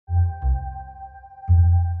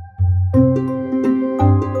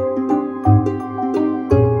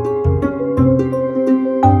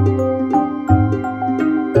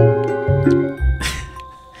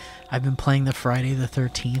playing the Friday the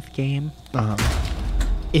 13th game,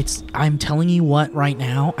 I'm telling you what, right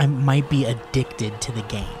now, I might be addicted to the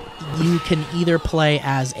game. You can either play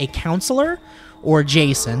as a counselor or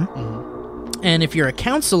Jason. And if you're a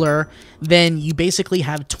counselor, then you basically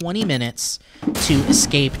have 20 minutes to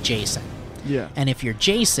escape Jason. Yeah. And if you're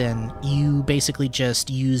Jason, you basically just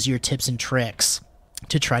use your tips and tricks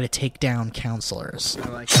to try to take down counselors. I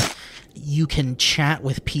like that. You can chat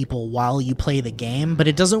with people while you play the game, but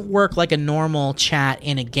it doesn't work like a normal chat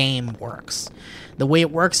in a game works. The way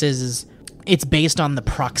it works is it's based on the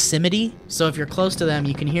proximity. So if you're close to them,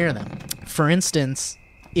 you can hear them. For instance,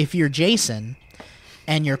 if you're Jason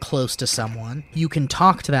and you're close to someone, you can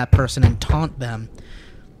talk to that person and taunt them.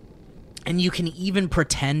 And you can even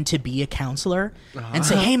pretend to be a counselor and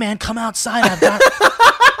say, "Hey man, come outside.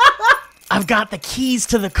 I've got the keys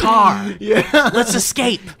to the car. Yeah. Let's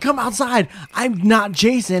escape. Come outside. I'm not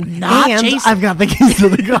Jason. Not and Jason. I've got the keys to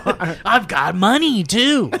the car. I've got money,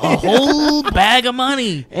 too. A whole bag of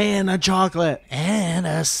money. And a chocolate. And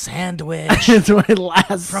a sandwich. It's my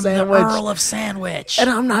last From sandwich. the Earl of Sandwich. And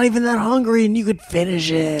I'm not even that hungry, and you could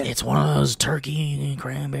finish it. It's one of those turkey and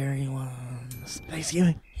cranberry ones.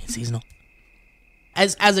 Thanksgiving. It's seasonal.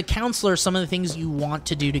 As a counselor, some of the things you want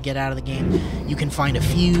to do to get out of the game, you can find a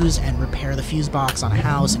fuse and repair the fuse box on a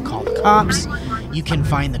house and call the cops. You can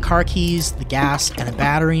find the car keys, the gas, and a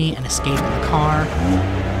battery and escape in the car.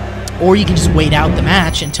 Or you can just wait out the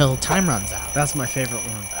match until time runs out. That's my favorite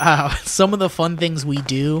one. Some of the fun things we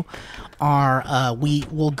do are we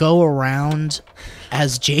will go around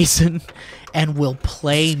as Jason and we'll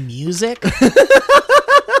play music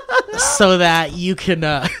so that you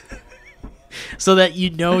can... so that you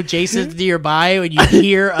know Jason's nearby when you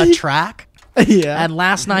hear a track. Yeah. And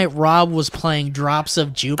last night, Rob was playing Drops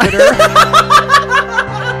of Jupiter.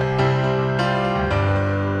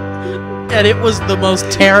 And it was the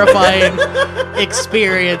most terrifying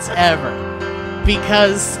experience ever.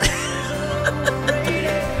 Because...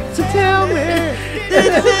 So tell me...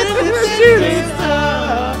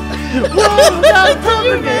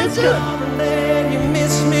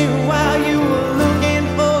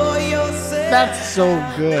 That's so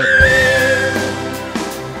good.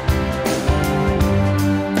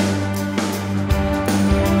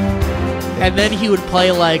 And then he would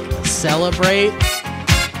play, like, Celebrate.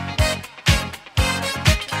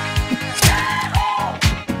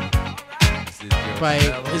 By,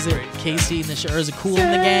 is it Casey in the show, or is it Cool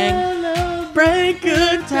in the Gang? Celebrate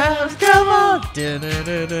good times, come on.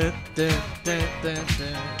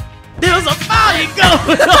 There's a party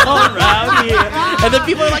going on around here. And then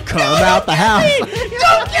people are like, Come out the house.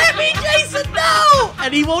 Don't get me, Jason, no!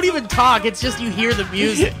 And he won't even talk. It's just you hear the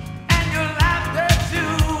music.